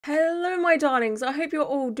Hello my darlings, I hope you're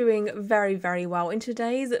all doing very well. In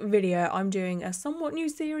today's video I'm doing a somewhat new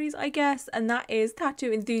series I guess, and that is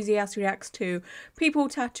Tattoo Enthusiast reacts to people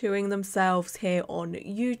tattooing themselves here on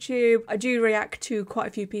YouTube. I do react to quite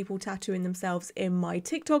a few people tattooing themselves in my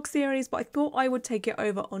TikTok series, but I thought I would take it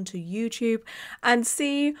over onto YouTube and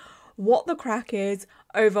see what the crack is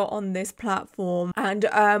over on this platform. And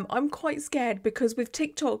I'm quite scared because with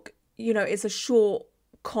TikTok, you know, it's a short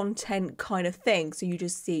content kind of thing, so you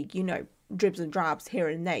just see, you know, dribs and drabs here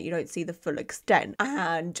and there. You don't see the full extent.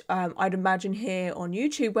 And I'd imagine here on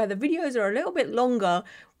YouTube, where the videos are a little bit longer,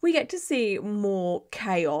 we get to see more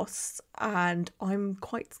chaos, and I'm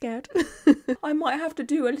quite scared. I might have to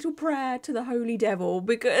do a little prayer to the holy devil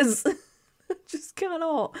because I just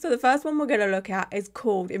cannot. So the first one we're going to look at is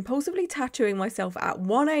called Impulsively Tattooing Myself at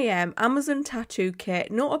 1 AM, Amazon Tattoo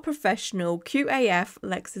Kit, Not a Professional, Cute AF,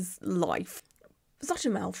 Lex's Life. Such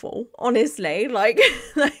a mouthful, honestly. Like,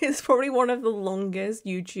 it's probably one of the longest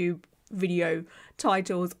YouTube video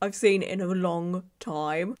titles I've seen in a long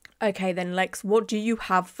time. Okay then, Lex, what do you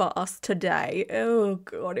have for us today? Oh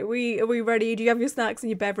god, are we ready? Do you have your snacks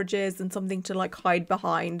and your beverages and something to like hide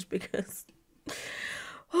behind? Because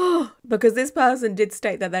because this person did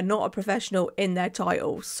state that they're not a professional in their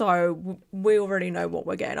title, so we already know what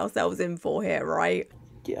we're getting ourselves in for here, right?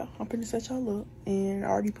 Yeah, I'm finna set y'all up, and I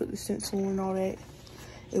already put the stencil and all that.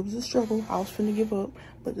 It was a struggle. I was finna give up,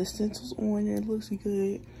 but the stencil's on and it looks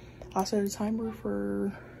good. I set a timer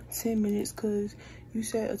for 10 minutes because you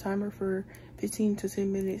set a timer for 15 to 10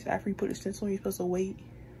 minutes. After you put the stencil on, you're supposed to wait.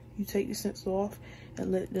 You take the stencil off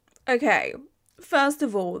and let the... Okay, first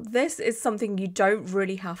of all, this is something you don't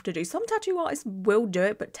really have to do. Some tattoo artists will do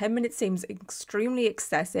it, but 10 minutes seems extremely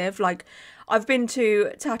excessive. Like, I've been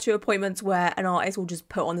to tattoo appointments where an artist will just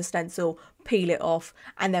put on the stencil, peel it off,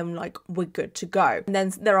 and then like we're good to go. And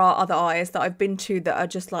then there are other artists that I've been to that are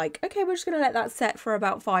just like, okay, we're just gonna let that set for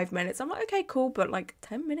about 5 minutes. I'm like, okay, cool, but like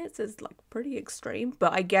 10 minutes is like pretty extreme.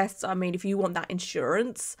 But I guess, I mean, if you want that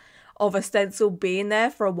insurance of a stencil being there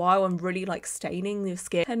for a while and really like staining your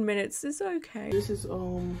skin, 10 minutes is okay. This is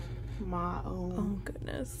my oh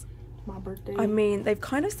goodness, my birthday. I mean, they've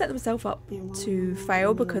kind of set themselves up to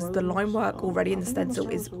fail because the line work already in the stencil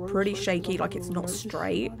is pretty shaky, like it's not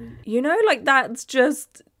straight. You know, like that's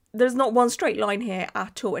just, there's not one straight line here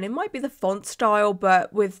at all. And it might be the font style,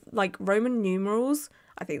 but with like Roman numerals,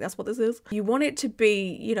 I think that's what this is. You want it to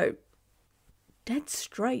be, you know, dead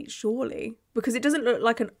straight, surely, because it doesn't look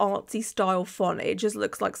like an artsy style font. It just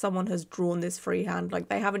looks like someone has drawn this freehand. Like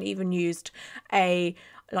they haven't even used a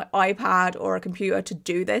like iPad or a computer to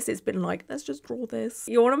do this. It's been like, let's just draw this.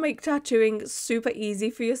 You want to make tattooing super easy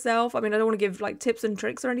for yourself. I mean, I don't want to give like tips and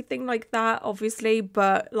tricks or anything like that, obviously,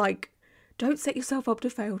 but like, don't set yourself up to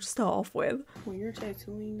fail to start off with. When you're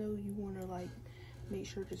tattooing though, you want to like make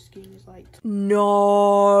sure the skin is like...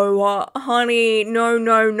 No, honey, no.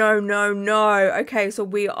 Okay, so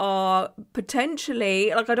we are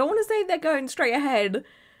potentially, like, I don't want to say they're going straight ahead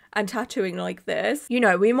and tattooing like this. You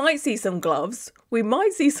know, we might see some gloves, we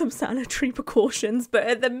might see some sanitary precautions, but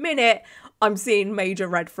at the minute I'm seeing major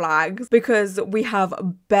red flags because we have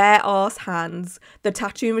bare ass hands. The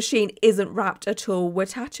tattoo machine isn't wrapped at all. We're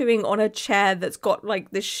tattooing on a chair that's got like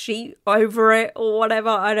this sheet over it or whatever.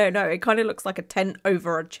 I don't know. It kind of looks like a tent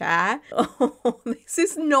over a chair. Oh, this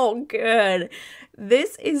is not good.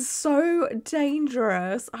 This is so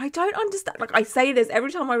dangerous. I don't understand. Like, I say this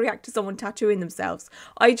every time I react to someone tattooing themselves.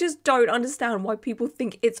 I just don't understand why people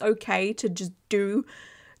think it's okay to just do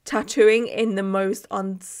tattooing in the most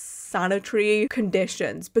unsanitary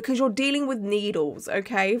conditions, because you're dealing with needles,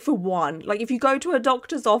 okay? For one, like if you go to a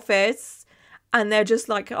doctor's office and they're just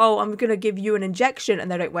like, oh, I'm gonna give you an injection, and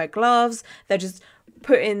they don't wear gloves, they're just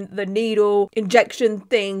putting the needle injection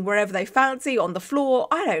thing wherever they fancy on the floor.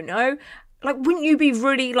 I don't know. Like, wouldn't you be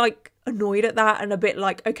really like annoyed at that and a bit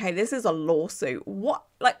like, okay, this is a lawsuit? What?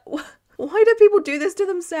 Like, why do people do this to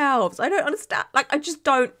themselves? I don't understand. Like, I just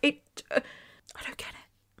don't, I don't get it.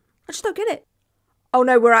 I just don't get it. Oh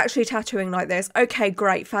no, we're actually tattooing like this. Okay,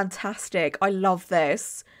 great, fantastic. I love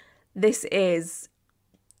this. This is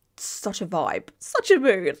such a vibe, such a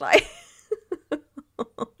mood. Like,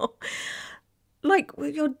 like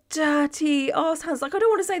with your dirty ass hands. Like, I don't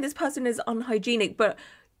want to say this person is unhygienic, but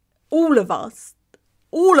all of us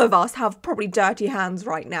have probably dirty hands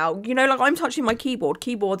right now. You know, like I'm touching my keyboard.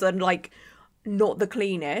 Keyboards are like not the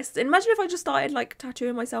cleanest. Imagine if I just started like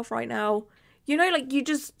tattooing myself right now. You know, like you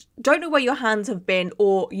just don't know where your hands have been,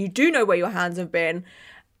 or you do know where your hands have been.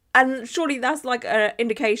 And surely that's like an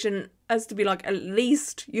indication as to be like, at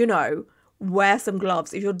least, you know, wear some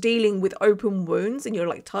gloves. If you're dealing with open wounds and you're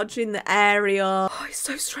like touching the area, oh, it's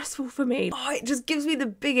so stressful for me. Oh, it just gives me the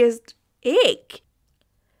biggest ick.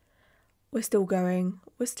 We're still going.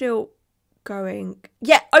 We're still going.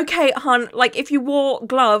 Yeah, okay, hun. Like, if you wore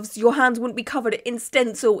gloves, your hands wouldn't be covered in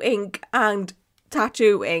stencil ink and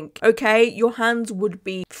tattoo ink, okay? Your hands would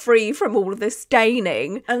be free from all of this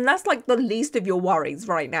staining. And that's like the least of your worries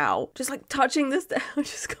right now. Just like touching this, I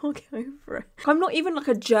just can't get over it. I'm not even like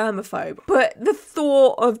a germaphobe, but the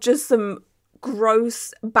thought of just some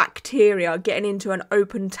gross bacteria getting into an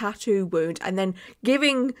open tattoo wound and then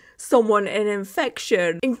giving someone an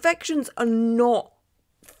infection. Infections are not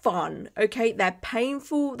fun, okay? They're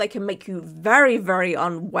painful. They can make you very, very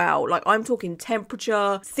unwell. Like, I'm talking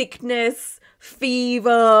temperature, sickness,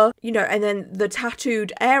 fever, you know, and then the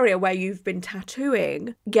tattooed area where you've been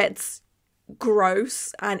tattooing gets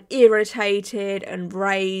gross and irritated and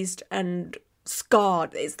raised and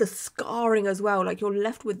scarred. It's the scarring as well. Like, you're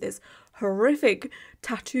left with this horrific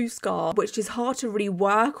tattoo scar, which is hard to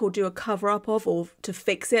rework or do a cover up of, or to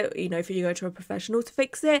fix it, you know, if you go to a professional to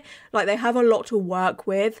fix it. Like, they have a lot to work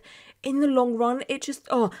with. In the long run, it just,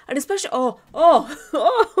 and especially,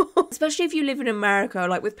 especially if you live in America,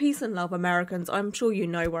 like, with peace and love, Americans, I'm sure you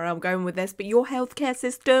know where I'm going with this, but your healthcare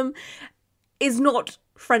system is not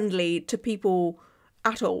friendly to people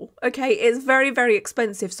at all, okay? It's very, very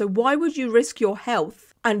expensive. So why would you risk your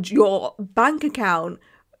health and your bank account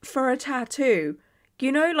for a tattoo?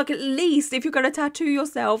 You know, like, at least if you're going to tattoo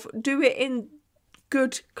yourself, do it in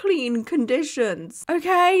good, clean conditions,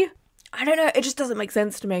 okay? I don't know, it just doesn't make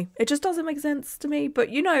sense to me. It just doesn't make sense to me. But,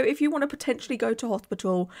 you know, if you want to potentially go to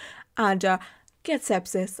hospital and get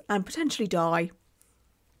sepsis and potentially die,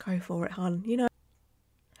 go for it, hun, you know.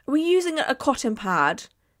 Are we using a cotton pad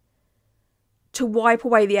to wipe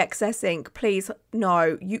away the excess ink? Please,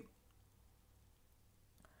 no. You're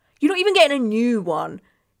not even getting a new one.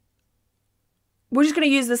 We're just going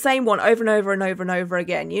to use the same one over and over and over and over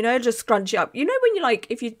again, you know, just scrunch it up. You know when you, like,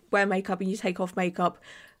 if you wear makeup and you take off makeup,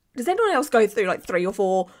 does anyone else go through like 3 or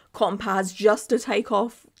 4 cotton pads just to take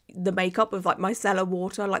off the makeup with like micellar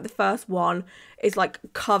water? Like, the first one is like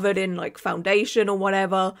covered in like foundation or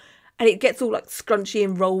whatever, and it gets all like scrunchy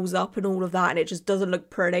and rolls up and all of that, and it just doesn't look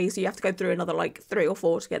pretty, so you have to go through another like 3 or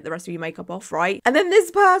 4 to get the rest of your makeup off, right? And then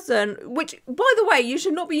this person, which, by the way, you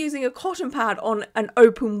should not be using a cotton pad on an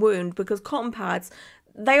open wound, because cotton pads,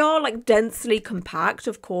 they are like densely compact,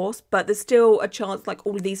 of course, but there's still a chance like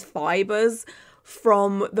all of these fibers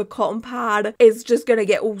from the cotton pad is just gonna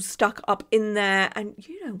get all stuck up in there, and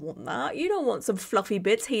you don't want that. You don't want some fluffy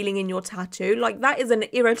bits healing in your tattoo. Like, that is an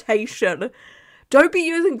irritation. Don't be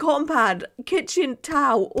using cotton pad, kitchen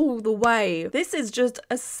towel all the way. This is just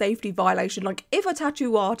a safety violation. Like, if a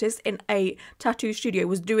tattoo artist in a tattoo studio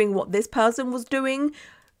was doing what this person was doing,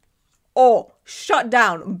 shut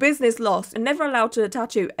down, business lost, and never allowed to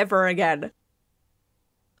tattoo ever again.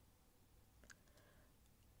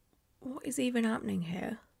 What is even happening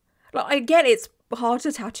here? Like, I get it's hard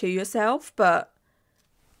to tattoo yourself, but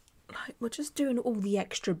like, we're just doing all the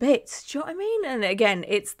extra bits. Do you know what I mean? And again,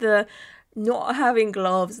 it's the not having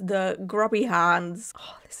gloves, the grubby hands.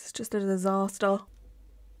 Oh, this is just a disaster.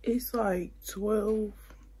 It's like 12.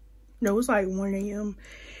 No, it's like 1 a.m.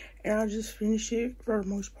 and I just finished it for the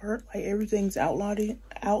most part. Like, everything's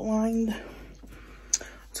outlined.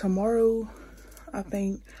 Tomorrow, I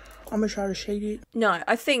think I'm gonna try to shade it. No,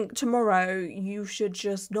 I think tomorrow you should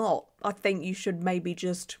just not. I think you should maybe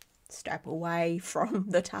just step away from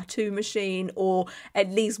the tattoo machine, or at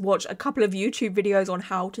least watch a couple of YouTube videos on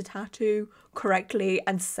how to tattoo correctly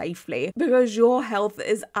and safely, because your health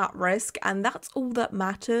is at risk, and that's all that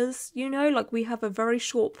matters. You know, like, we have a very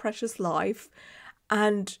short, precious life,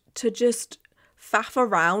 and to just faff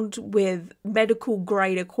around with medical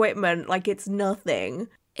grade equipment like it's nothing,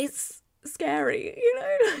 it's scary, you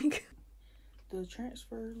know? Like, the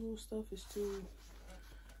transfer little stuff is still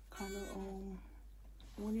kind of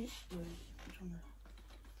on it, but I'm trying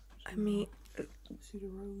to, I mean, see the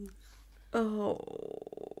rose.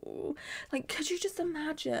 Oh, like, could you just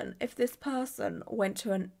imagine if this person went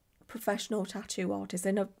to a professional tattoo artist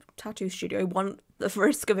in a tattoo studio? One, the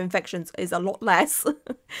risk of infections is a lot less,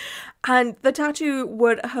 and the tattoo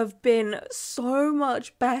would have been so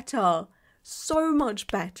much better,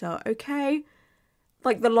 okay?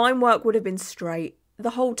 Like, the line work would have been straight.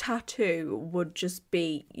 The whole tattoo would just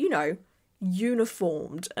be, you know,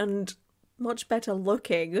 uniformed and much better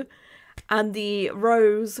looking. And the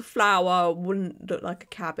rose flower wouldn't look like a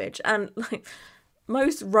cabbage. And, like,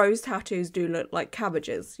 most rose tattoos do look like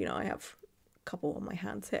cabbages. You know, I have a couple on my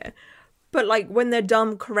hands here. But like when they're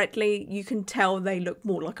done correctly, you can tell they look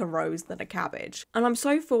more like a rose than a cabbage. And I'm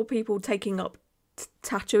so for people taking up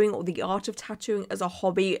tattooing or the art of tattooing as a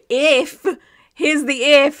hobby if, here's the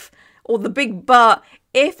if, or the big but,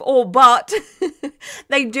 if or but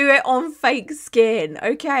they do it on fake skin,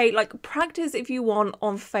 okay? Like, practice if you want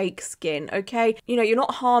on fake skin, okay? You know, you're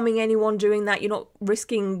not harming anyone doing that. You're not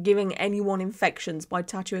risking giving anyone infections by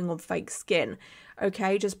tattooing on fake skin,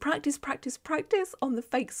 okay? Just practice, practice, practice on the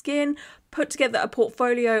fake skin, put together a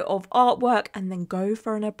portfolio of artwork, and then go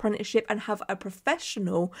for an apprenticeship and have a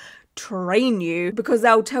professional train you, because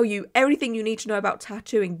they'll tell you everything you need to know about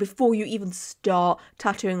tattooing before you even start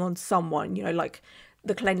tattooing on someone, you know, like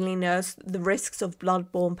the cleanliness, the risks of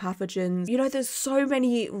bloodborne pathogens. You know, there's so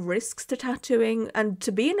many risks to tattooing, and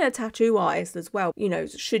to being a tattoo artist as well. You know,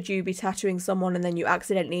 should you be tattooing someone and then you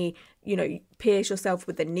accidentally, you know, pierce yourself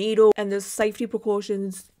with a needle, and there's safety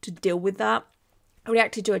precautions to deal with that. I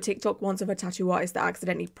reacted to a TikTok once of a tattoo artist that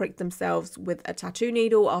accidentally pricked themselves with a tattoo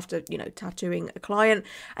needle after, you know, tattooing a client,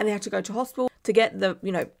 and they had to go to hospital to get the,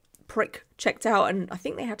 you know, prick checked out, and I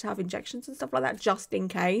think they had to have injections and stuff like that just in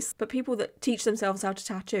case. But people that teach themselves how to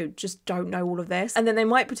tattoo just don't know all of this, and then they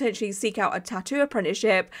might potentially seek out a tattoo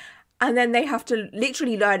apprenticeship, and then they have to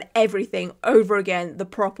literally learn everything over again the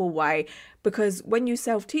proper way, because when you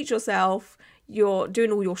self-teach yourself, you're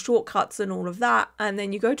doing all your shortcuts and all of that, and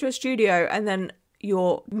then you go to a studio and then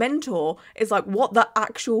your mentor is like, what the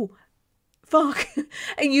actual fuck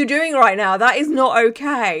are you doing right now? That is not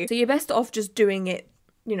okay. So you're best off just doing it,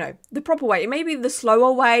 you know, the proper way. It may be the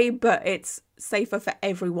slower way, but it's safer for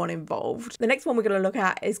everyone involved. The next one we're going to look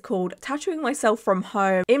at is called Tattooing Myself from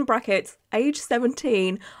Home, in brackets, age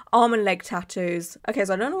 17, arm and leg tattoos. Okay,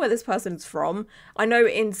 so I don't know where this person's from. I know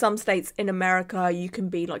in some states in America, you can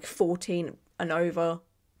be like 14 and over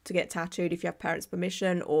to get tattooed if you have parents'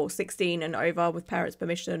 permission, or 16 and over with parents'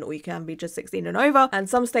 permission, or you can be just 16 and over. And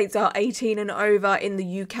some states are 18 and over. In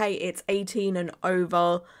the UK, it's 18 and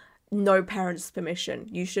over, no parents' permission.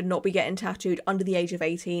 You should not be getting tattooed under the age of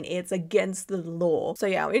 18. It's against the law. So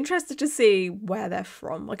yeah, I'm interested to see where they're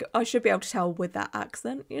from. Like, I should be able to tell with that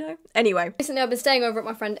accent, you know? Anyway. Recently, I've been staying over at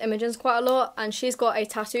my friend Imogen's quite a lot, and she's got a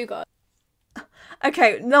tattoo gun.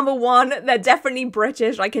 Okay, number one, they're definitely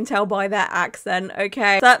British. I can tell by their accent,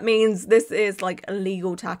 okay? That means this is like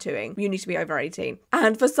illegal tattooing. You need to be over 18.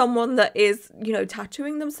 And for someone that is, you know,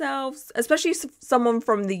 tattooing themselves, especially someone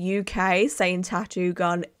from the UK, saying tattoo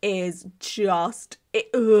gun is just...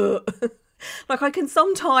 Like, I can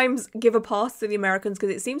sometimes give a pass to the Americans because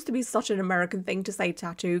it seems to be such an American thing to say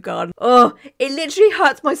tattoo gun. Oh, it literally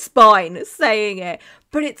hurts my spine saying it.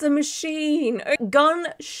 But it's a machine. A gun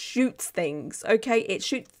shoots things, okay? It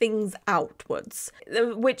shoots things outwards,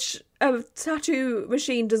 which a tattoo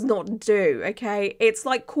machine does not do, okay? It's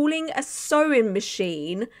like calling a sewing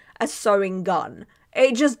machine a sewing gun.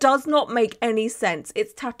 It just does not make any sense.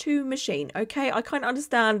 It's tattoo machine, okay? I kind of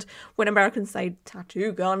understand when Americans say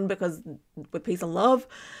tattoo gun because with peace and love,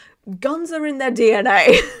 guns are in their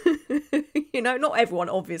DNA. You know, not everyone,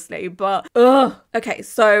 obviously, but ugh. Okay,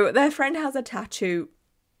 so their friend has a tattoo.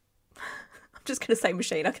 I'm just going to say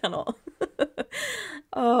machine, I cannot.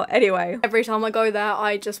 Oh, anyway. Every time I go there,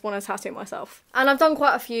 I just want to tattoo myself. And I've done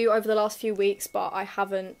quite a few over the last few weeks, but I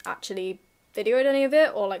haven't actually videoed any of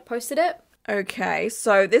it or like posted it. Okay,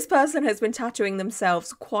 so this person has been tattooing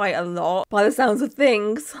themselves quite a lot by the sounds of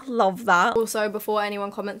things. Love that. Also, before anyone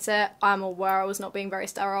comments it, I'm aware I was not being very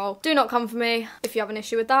sterile. Do not come for me. If you have an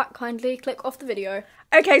issue with that, kindly click off the video.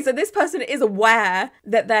 Okay, so this person is aware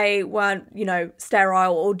that they weren't, you know,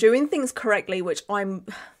 sterile or doing things correctly, which I'm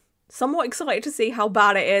somewhat excited to see how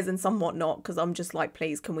bad it is and somewhat not, because I'm just like,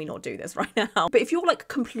 please, can we not do this right now? But if you're like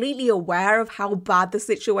completely aware of how bad the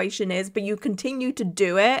situation is, but you continue to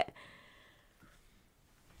do it,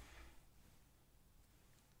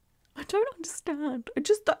 I don't understand.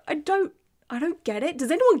 I don't get it. Does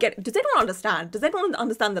anyone get it? Does anyone understand? Does anyone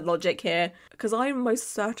understand the logic here? Because I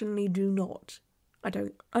most certainly do not. I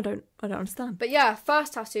don't understand. But yeah,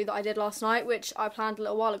 first tattoo that I did last night, which I planned a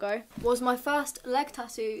little while ago, was my first leg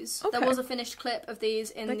tattoos. Okay. There was a finished clip of these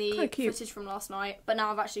in They're the quite cute. footage from last night, but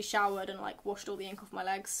now I've actually showered and like washed all the ink off my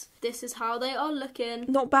legs. This is how they are looking.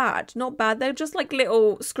 Not bad, not bad. They're just like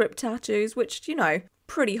little script tattoos, which, you know,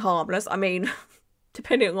 pretty harmless. I mean,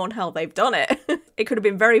 depending on how they've done it. It could have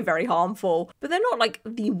been very, very harmful. But they're not like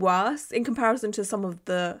the worst in comparison to some of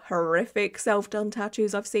the horrific self-done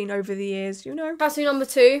tattoos I've seen over the years, you know? Tattoo number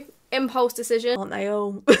 2, impulse decision. Aren't they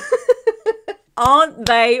all? Aren't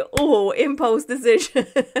they all impulse decisions?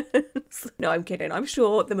 No, I'm kidding. I'm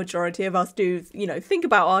sure the majority of us do, you know, think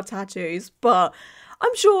about our tattoos, but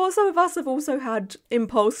I'm sure some of us have also had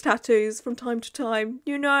impulse tattoos from time to time,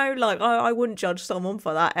 you know, like I wouldn't judge someone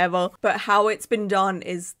for that ever, but how it's been done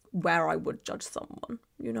is where I would judge someone,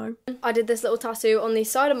 you know. I did this little tattoo on the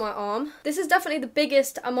side of my arm. This is definitely the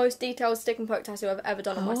biggest and most detailed stick and poke tattoo I've ever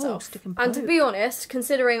done on myself. Stick and poke. And to be honest,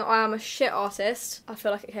 considering I am a shit artist, I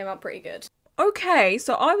feel like it came out pretty good. Okay,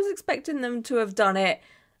 so I was expecting them to have done it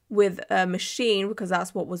with a machine because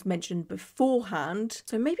that's what was mentioned beforehand.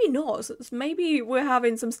 So maybe not. So maybe we're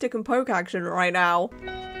having some stick and poke action right now.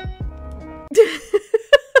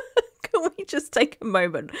 Can we just take a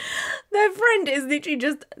moment? Their friend is literally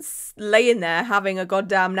just laying there having a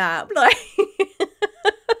goddamn nap. Like,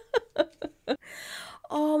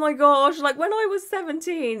 oh my gosh, like when I was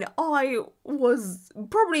 17, I was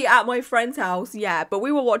probably at my friend's house, yeah, but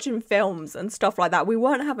we were watching films and stuff like that. We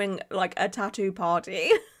weren't having like a tattoo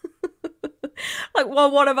party. Like,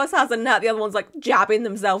 well, one of us has a nap, the other one's like jabbing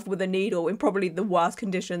themselves with a needle in probably the worst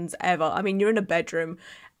conditions ever. I mean, you're in a bedroom.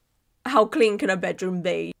 How clean can a bedroom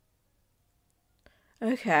be?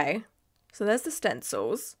 Okay, so there's the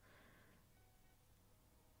stencils.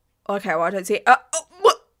 Okay, well, I don't see it.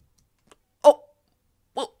 What? Oh.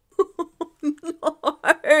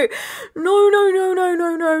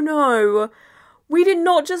 No. We did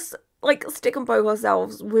not just, like, stick and poke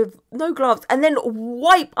ourselves with no gloves and then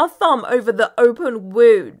wipe our thumb over the open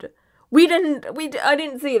wound. I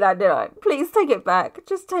didn't see that, did I? Please take it back.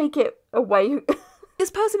 Just take it away.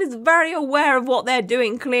 This person is very aware of what they're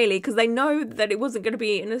doing, clearly, because they know that it wasn't going to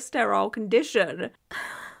be in a sterile condition.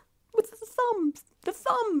 With the thumbs,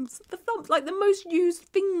 like the most used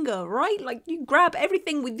finger, right? Like you grab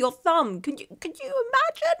everything with your thumb. Could you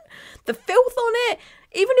imagine the filth on it?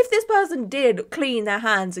 Even if this person did clean their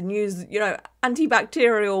hands and use, you know,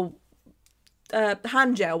 antibacterial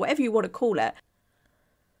hand gel, whatever you want to call it,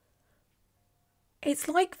 it's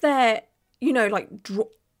like they're, you know, like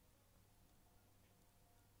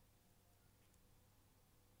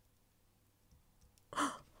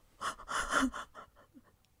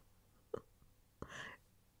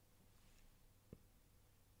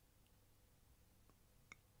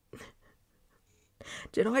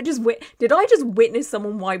Did I just witness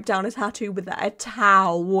someone wipe down a tattoo with a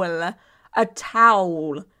towel? A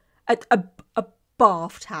towel. A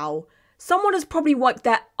bath towel. Someone has probably wiped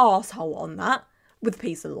their asshole on that with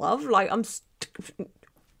peace and love. Like,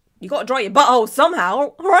 you gotta dry your butthole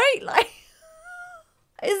somehow, right? Like,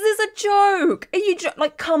 is this a joke? Are you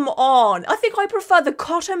like, come on. I think I prefer the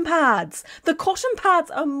cotton pads. The cotton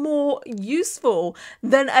pads are more useful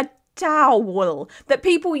than a towel that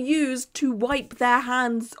people use to wipe their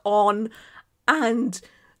hands on and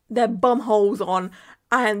their bum holes on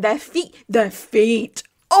and their feet.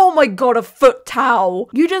 Oh my god, a foot towel.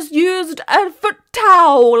 You just used a foot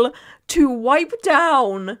towel to wipe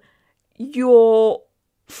down your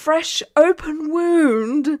fresh open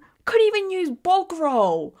wound. Could even use bog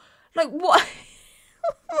roll. Like, what?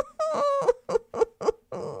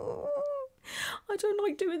 I don't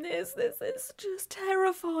like doing this. This is just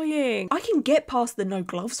terrifying. I can get past the no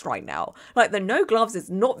gloves right now. Like, the no gloves is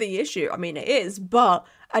not the issue. I mean, it is, but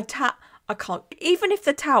I can't. Even if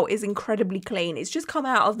the towel is incredibly clean, it's just come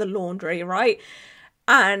out of the laundry, right?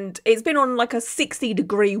 And it's been on like a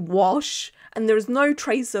 60-degree wash, and there is no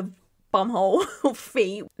trace of bumhole or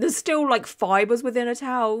feet. There's still like fibers within a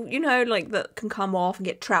towel, you know, like that can come off and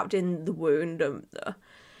get trapped in the wound.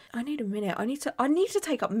 I need a minute. I need to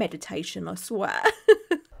take up meditation, I swear.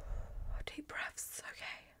 Deep breaths,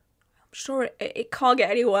 okay. I'm sure it can't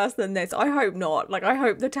get any worse than this. I hope not. Like, I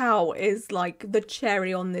hope the towel is like the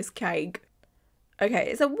cherry on this cake. Okay,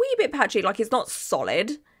 it's a wee bit patchy. Like, it's not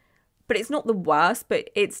solid, but it's not the worst, but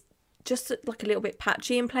it's just like a little bit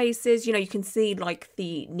patchy in places. You know, you can see like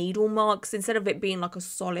the needle marks. Instead of it being like a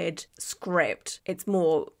solid script, it's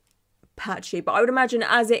more patchy. But I would imagine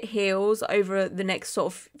as it heals over the next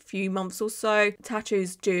sort of few months or so,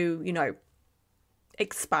 tattoos do, you know,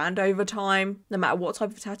 expand over time. No matter what type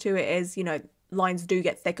of tattoo it is, you know, lines do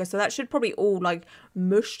get thicker. So that should probably all like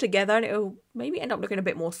mush together and it'll maybe end up looking a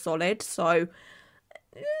bit more solid. So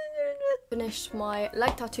finished my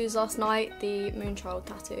leg tattoos last night, the Moonchild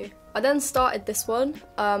tattoo. I then started this one.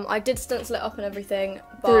 I did stencil it up and everything,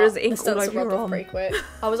 but there is the ink all stencil over your rubbed off arm. pretty quick.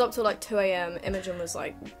 I was up till like 2 AM. Imogen was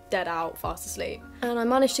like dead out, fast asleep. And I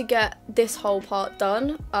managed to get this whole part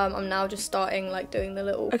done. I'm now just starting like doing the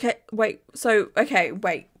little... So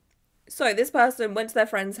this person went to their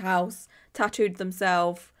friend's house, tattooed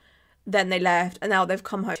themselves, then they left, and now they've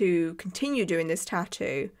come home to continue doing this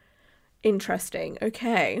tattoo. Interesting,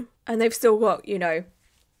 okay. And they've still got, you know,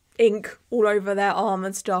 ink all over their arm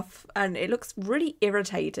and stuff, and it looks really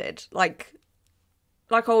irritated. Like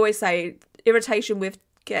I always say, irritation with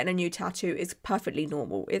getting a new tattoo is perfectly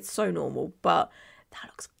normal. It's so normal, but that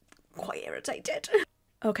looks quite irritated.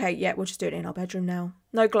 Okay, yeah, we'll just do it in our bedroom now.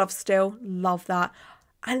 No gloves still. Love that.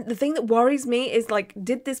 And the thing that worries me is, like,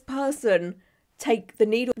 did this person take the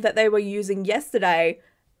needle that they were using yesterday,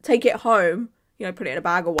 take it home, you know, put it in a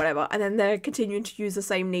bag or whatever, and then they're continuing to use the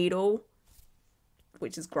same needle,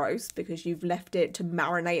 which is gross because you've left it to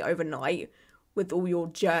marinate overnight with all your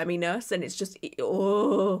germiness, and it's just,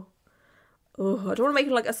 oh, I don't want to make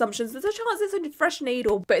like assumptions. There's a chance it's a fresh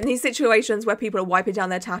needle, but in these situations where people are wiping down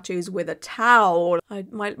their tattoos with a towel,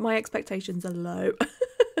 my expectations are low.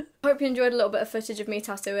 Hope you enjoyed a little bit of footage of me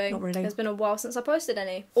tattooing. Not really. It's been a while since I posted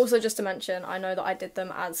any. Also, just to mention, I know that I did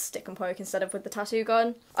them as stick and poke instead of with the tattoo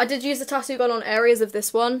gun. I did use the tattoo gun on areas of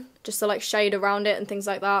this one, just to like shade around it and things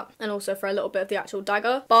like that, and also for a little bit of the actual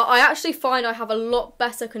dagger. But I actually find I have a lot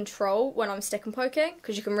better control when I'm stick and poking,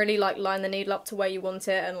 because you can really like line the needle up to where you want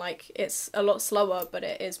it, and like it's a lot slower, but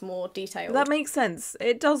it is more detailed. That makes sense.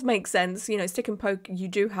 It does make sense. You know, stick and poke, you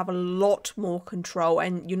do have a lot more control,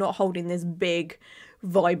 and you're not holding this big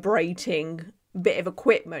vibrating bit of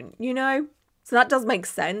equipment, you know? So that does make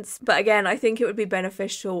sense. But again, I think it would be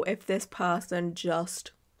beneficial if this person just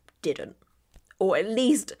didn't. Or at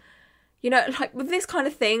least, you know, like with this kind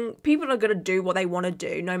of thing, people are going to do what they want to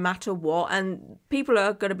do no matter what. And people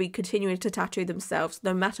are going to be continuing to tattoo themselves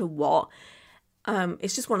no matter what.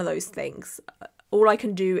 It's just one of those things. All I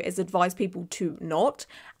can do is advise people to not,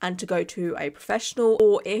 and to go to a professional.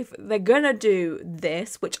 Or if they're going to do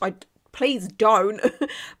this, which please don't,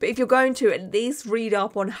 but if you're going to, at least read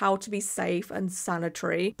up on how to be safe and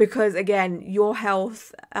sanitary, because again, your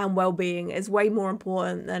health and well-being is way more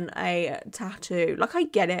important than a tattoo. Like, I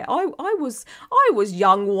get it. I was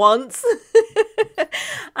young once.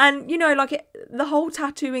 And you know, like the whole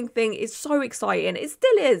tattooing thing is so exciting. It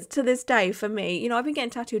still is to this day for me. You know, I've been getting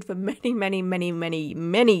tattooed for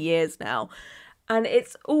many years now. And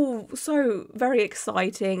it's all so very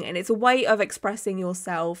exciting, and it's a way of expressing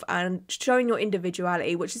yourself and showing your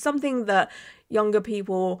individuality, which is something that younger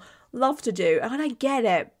people love to do. And I get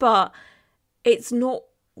it, but it's not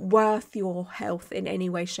worth your health in any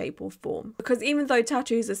way, shape or form. Because even though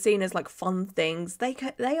tattoos are seen as like fun things, they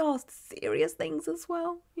are serious things as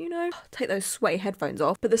well, you know? Take those sweaty headphones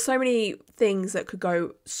off. But there's so many things that could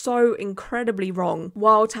go so incredibly wrong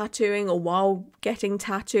while tattooing or while getting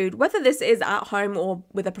tattooed, whether this is at home or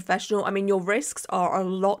with a professional. I mean, your risks are a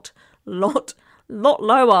lot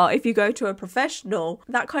lower if you go to a professional.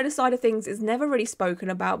 That kind of side of things is never really spoken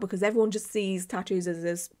about, because everyone just sees tattoos as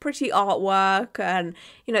this pretty artwork, and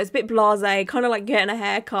you know, it's a bit blasé, kind of like getting a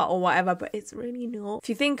haircut or whatever, but it's really not. If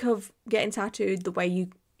you think of getting tattooed the way you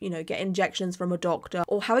know, get injections from a doctor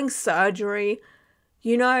or having surgery,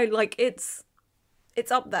 you know, like it's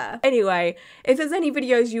up there. Anyway, if there's any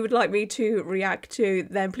videos you would like me to react to,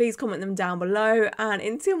 then please comment them down below, and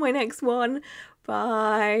until my next one,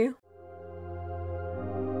 bye.